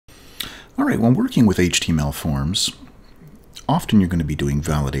All right, when working with HTML forms, often you're going to be doing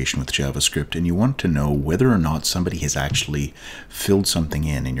validation with JavaScript, and you want to know whether or not somebody has actually filled something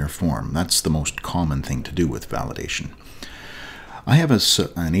in your form. That's the most common thing to do with validation. I have an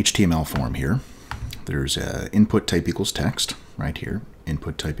HTML form here. There's input type equals text right here.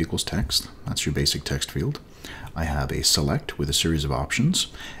 Input type equals text. That's your basic text field. I have a select with a series of options,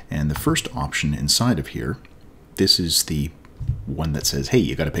 and the first option inside of here, this is the one that says, hey,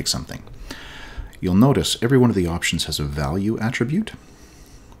 you got to pick something. You'll notice every one of the options has a value attribute.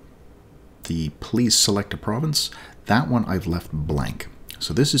 The please select a province, that one I've left blank.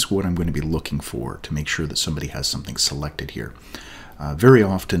 So this is what I'm going to be looking for to make sure that somebody has something selected here. Very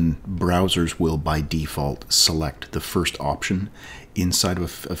often browsers will by default select the first option inside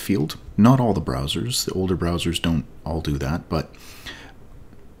of a field. Not all the browsers, the older browsers don't all do that, but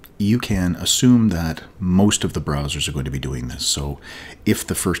you can assume that most of the browsers are going to be doing this. So if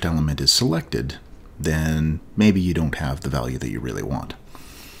the first element is selected, then maybe you don't have the value that you really want.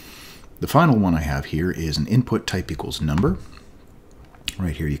 The final one I have here is an input type equals number.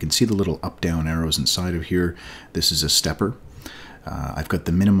 Right here you can see the little up-down arrows inside of here. This is a stepper. I've got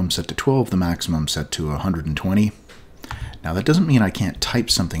the minimum set to 12, the maximum set to 120. Now that doesn't mean I can't type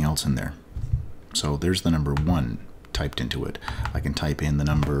something else in there. So there's the number 1 typed into it. I can type in the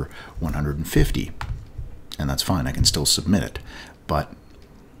number 150, and that's fine. I can still submit it. But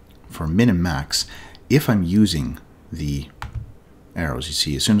for min and max, if I'm using the arrows, you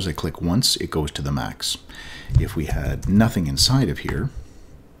see, as soon as I click once, it goes to the max. If we had nothing inside of here,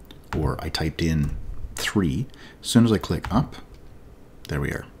 or I typed in 3, as soon as I click up, there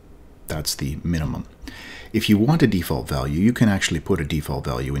we are. That's the minimum. If you want a default value, you can actually put a default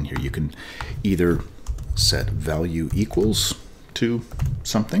value in here. You can either set value equals to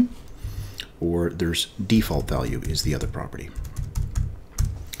something, or there's default value is the other property.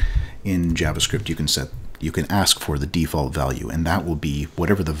 In JavaScript, you can ask for the default value, and that will be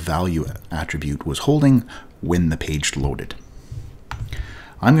whatever the value attribute was holding when the page loaded.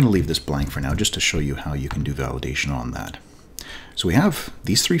 I'm going to leave this blank for now just to show you how you can do validation on that. So we have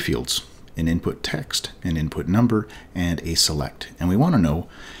these 3 fields, an input text, an input number, and a select. And we want to know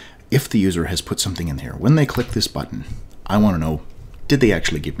if the user has put something in here. When they click this button, I want to know, did they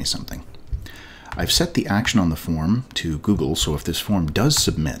actually give me something? I've set the action on the form to Google, so if this form does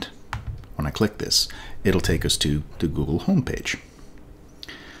submit, when I click this, it'll take us to the Google homepage.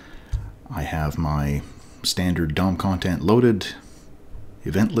 I have my standard DOM content loaded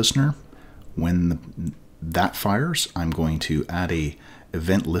event listener. When that fires, I'm going to add a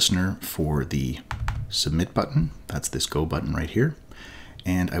event listener for the submit button. That's this go button right here.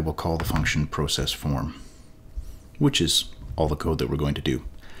 And I will call the function process form, which is all the code that we're going to do.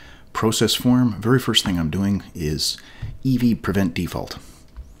 Process form, very first thing I'm doing is ev prevent default.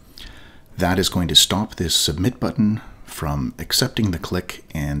 That is going to stop this submit button from accepting the click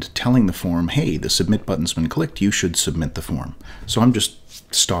and telling the form, hey, the submit button's been clicked, you should submit the form. So I'm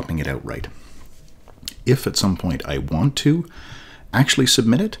just stopping it outright. If at some point I want to actually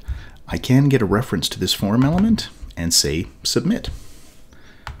submit it, I can get a reference to this form element and say submit.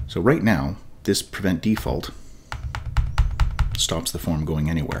 So right now, this prevent default stops the form going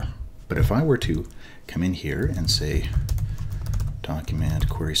anywhere. But if I were to come in here and say document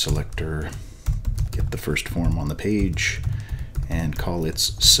query selector, get the first form on the page, and call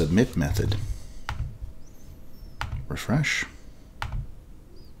its submit method, refresh,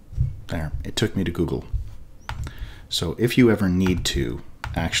 there, it took me to Google. So if you ever need to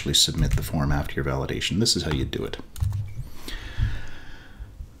actually submit the form after your validation, this is how you do it.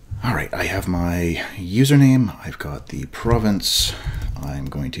 All right, I have my username, I've got the province, I'm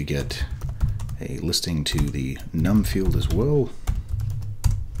going to get a listing to the num field as well,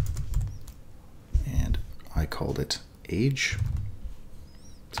 and I called it age.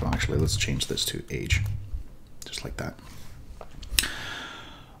 So actually, let's change this to age, just like that.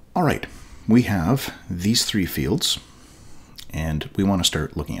 All right, we have these 3 fields, and we want to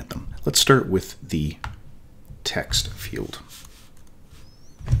start looking at them. Let's start with the text field.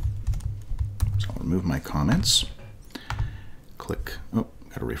 So I'll remove my comments, click, oh,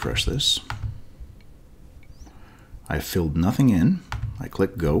 gotta refresh this. I've filled nothing in, I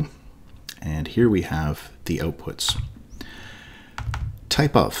click go, and here we have the outputs.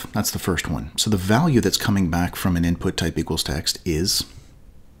 Type of, that's the first one. So the value that's coming back from an input type equals text is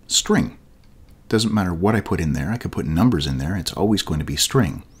string. Doesn't matter what I put in there. I could put numbers in there. It's always going to be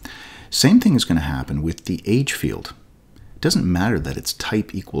string. Same thing is going to happen with the age field. It doesn't matter that it's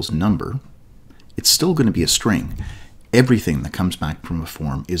type equals number. It's still going to be a string. Everything that comes back from a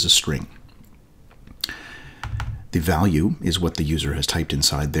form is a string. The value is what the user has typed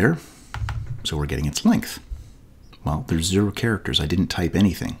inside there. so we're getting its length. Well, there's 0 characters. I didn't type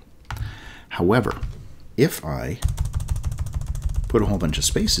anything. However, if I put a whole bunch of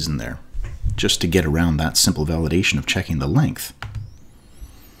spaces in there, just to get around that simple validation of checking the length,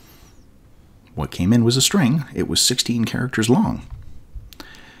 what came in was a string. It was 16 characters long.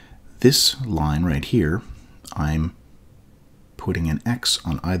 This line right here, I'm putting an X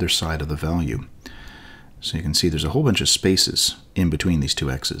on either side of the value. So you can see there's a whole bunch of spaces in between these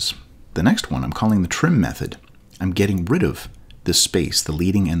two X's. The next one I'm calling the trim method. I'm getting rid of this space, the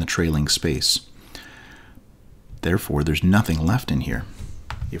leading and the trailing space. Therefore, there's nothing left in here.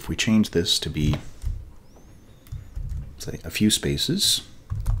 If we change this to be, say, a few spaces,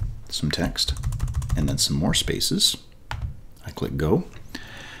 some text, and then some more spaces, I click go.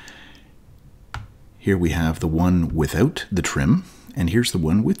 Here we have the one without the trim, and here's the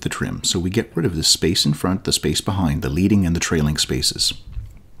one with the trim. So we get rid of the space in front, the space behind, the leading and the trailing spaces.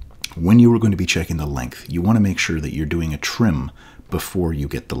 When you are going to be checking the length, you want to make sure that you're doing a trim before you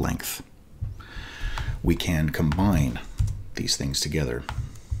get the length. We can combine these things together.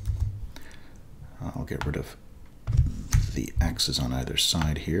 I'll get rid of the X's on either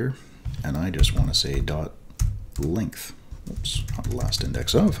side here, and I just want to say dot length. Oops, not last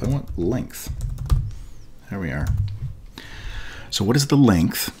index of, I want length. There we are. So what is the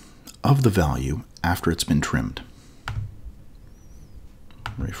length of the value after it's been trimmed?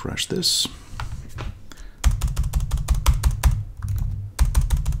 Refresh this.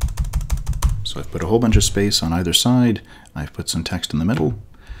 So I've put a whole bunch of space on either side. I've put some text in the middle.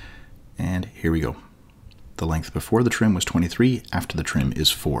 And here we go. The length before the trim was 23, after the trim is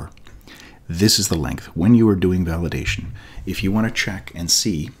 4. This is the length when you are doing validation. If you want to check and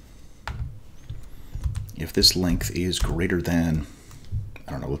see if this length is greater than,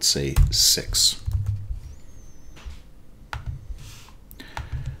 I don't know, let's say 6.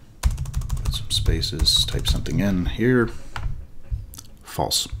 Put some spaces, type something in here.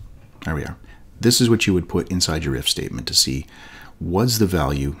 False. There we are. This is what you would put inside your if statement to see, was the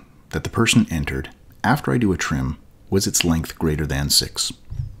value that the person entered after I do a trim, was its length greater than 6?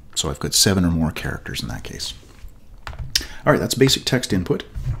 So I've got 7 or more characters in that case. All right, that's basic text input.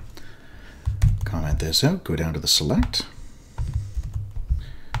 Comment this out, go down to the select.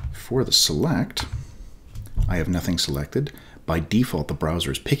 For the select, I have nothing selected. By default, the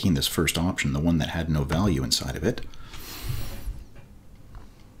browser is picking this first option, the one that had no value inside of it.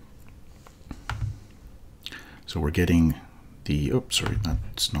 So we're getting the, oops, sorry,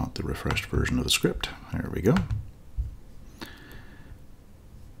 that's not the refreshed version of the script. There we go.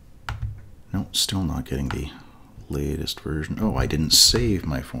 No, still not getting the latest version. Oh, I didn't save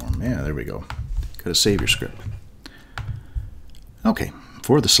my form. Yeah, there we go. Got to save your script. Okay,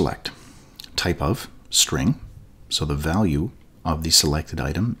 for the select, type of string. So the value of the selected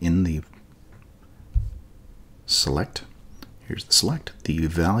item in the select, here's the select, the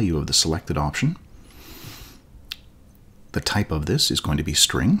value of the selected option. The type of this is going to be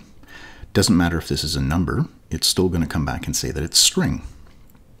string. Doesn't matter if this is a number, it's still going to come back and say that it's string.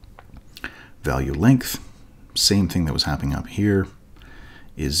 Value length, same thing that was happening up here,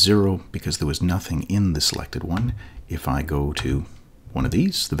 is 0 because there was nothing in the selected one. If I go to one of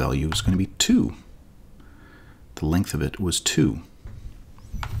these, the value is going to be 2. The length of it was 2.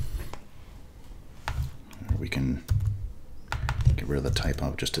 We can get rid of the type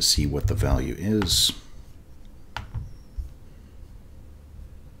of just to see what the value is.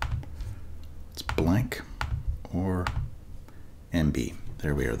 It's blank or MB.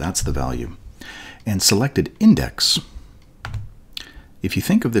 There we are. That's the value. And selected index. If you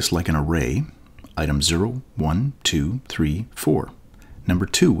think of this like an array, item 0, 1, 2, 3, 4. Number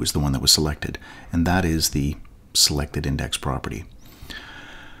 2 is the one that was selected, and that is the selected index property.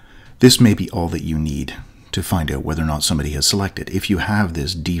 This may be all that you need to find out whether or not somebody has selected. If you have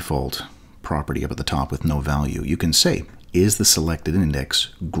this default property up at the top with no value, you can say, is the selected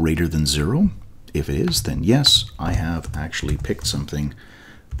index greater than 0? If it is, then yes, I have actually picked something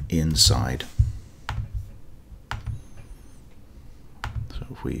inside. So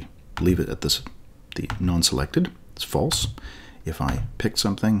if we leave it at this, the non-selected, it's false. If I picked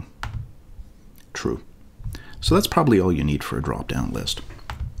something, true. So that's probably all you need for a drop-down list.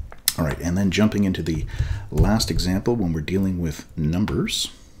 All right, and then jumping into the last example when we're dealing with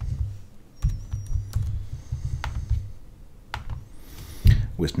numbers.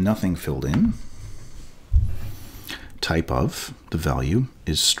 With nothing filled in. Type of the value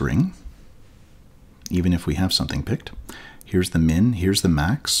is string, even if we have something picked. Here's the min, here's the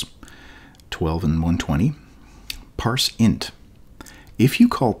max, 12 and 120. Parse int. If you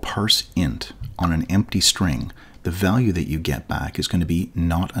call parse int on an empty string, the value that you get back is going to be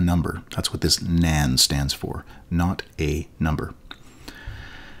not a number. That's what this NaN stands for, not a number.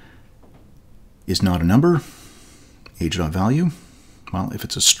 Is not a number age.value? Well, if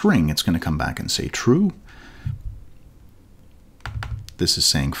it's a string, it's going to come back and say true. This is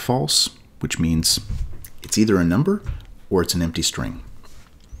saying false, which means it's either a number or it's an empty string.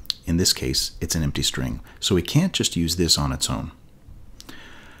 In this case, it's an empty string. So we can't just use this on its own.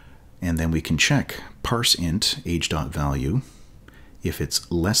 And then we can check parse int age.value. If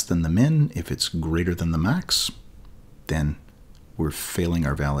it's less than the min, if it's greater than the max, then we're failing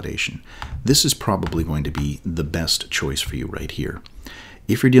our validation. This is probably going to be the best choice for you right here.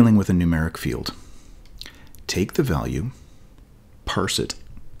 If you're dealing with a numeric field, take the value, parse it,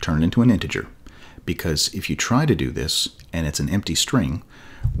 turn it into an integer. Because if you try to do this and it's an empty string,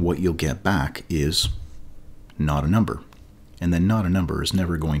 what you'll get back is not a number. And then not a number is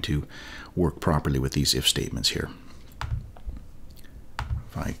never going to work properly with these if statements here.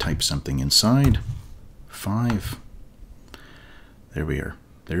 If I type something inside, 5, there we are.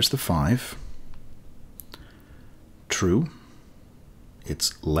 There's the 5. True.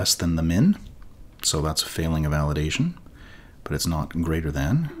 It's less than the min, so that's failing a validation, but it's not greater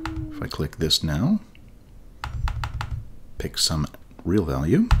than. If I click this now, pick some real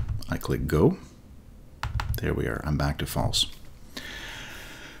value, I click go. There we are, I'm back to false.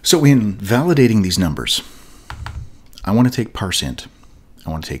 So in validating these numbers, I want to take parse int.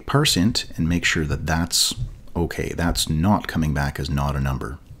 I want to take parse int and make sure that that's okay. That's not coming back as not a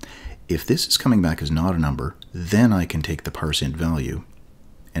number. If this is coming back as not a number, then I can take the parse int value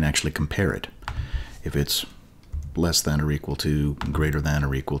and actually compare it. If it's less than or equal to, greater than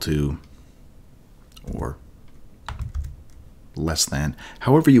or equal to, or less than,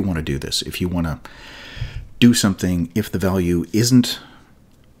 however you want to do this. If you want to do something, if the value isn't,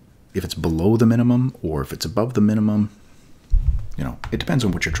 if it's below the minimum or if it's above the minimum, you know, it depends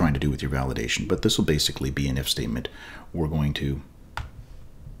on what you're trying to do with your validation, but this will basically be an if statement. We're going to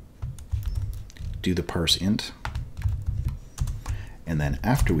do the parse int, and then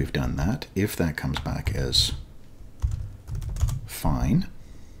after we've done that, if that comes back as fine,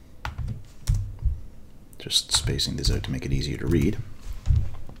 just spacing this out to make it easier to read,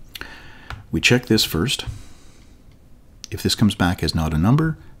 we check this first. If this comes back as not a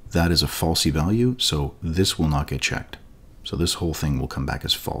number, that is a falsy value, so this will not get checked. So this whole thing will come back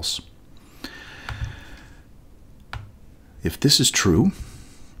as false. If this is true,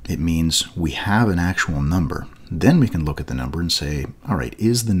 it means we have an actual number. Then we can look at the number and say, all right,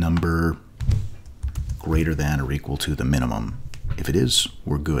 is the number greater than or equal to the minimum? If it is,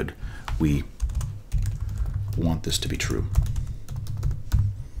 we're good. We want this to be true.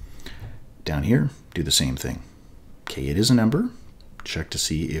 Down here, do the same thing. Okay, it is a number. Check to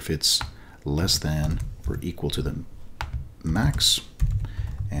see if it's less than or equal to the max,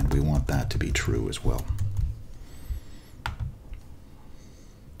 and we want that to be true as well.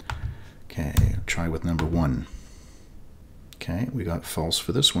 Okay, try with number 1. Okay, we got false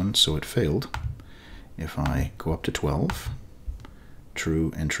for this one, so it failed. If I go up to 12,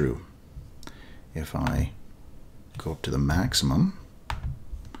 true and true. If I go up to the maximum,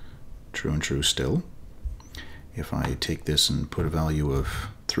 true and true still. If I take this and put a value of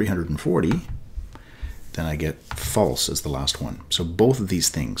 340, then I get false as the last one. So both of these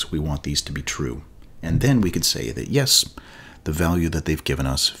things, we want these to be true. And then we could say that yes, the value that they've given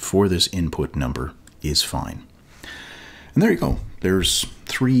us for this input number is fine. And there you go. There's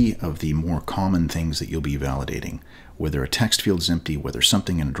 3 of the more common things that you'll be validating. Whether a text field is empty, whether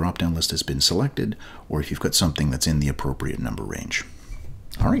something in a drop-down list has been selected, or if you've got something that's in the appropriate number range.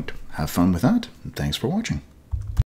 All right, have fun with that, and thanks for watching.